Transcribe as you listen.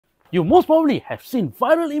You most probably have seen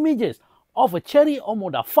viral images of a Chery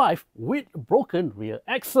Omoda 5 with a broken rear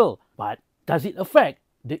axle. But does it affect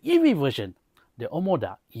the EV version, the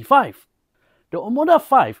Omoda E5? The Omoda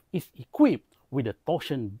 5 is equipped with a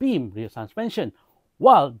torsion beam rear suspension,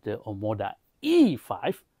 while the Omoda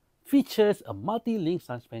E5 features a multi-link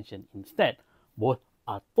suspension instead. Both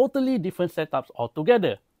are totally different setups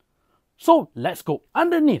altogether. So let's go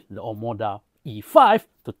underneath the Omoda E5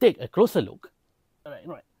 to take a closer look.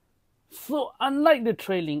 Right. So unlike the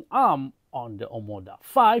trailing arm on the Omoda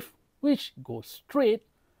 5, which goes straight,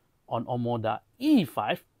 on Omoda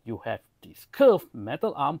E5, you have this curved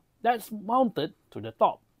metal arm that's mounted to the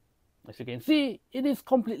top. As you can see, it is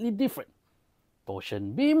completely different.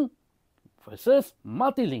 Torsion beam versus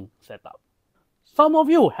multi-link setup. Some of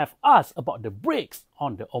you have asked about the brakes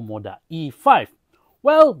on the Omoda E5.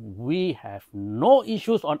 Well, we have no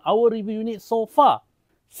issues on our review unit so far.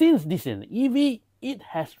 Since this is an EV, it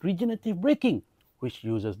has regenerative braking, which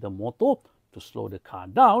uses the motor to slow the car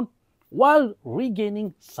down while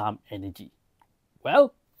regaining some energy.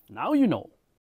 Well, now you know.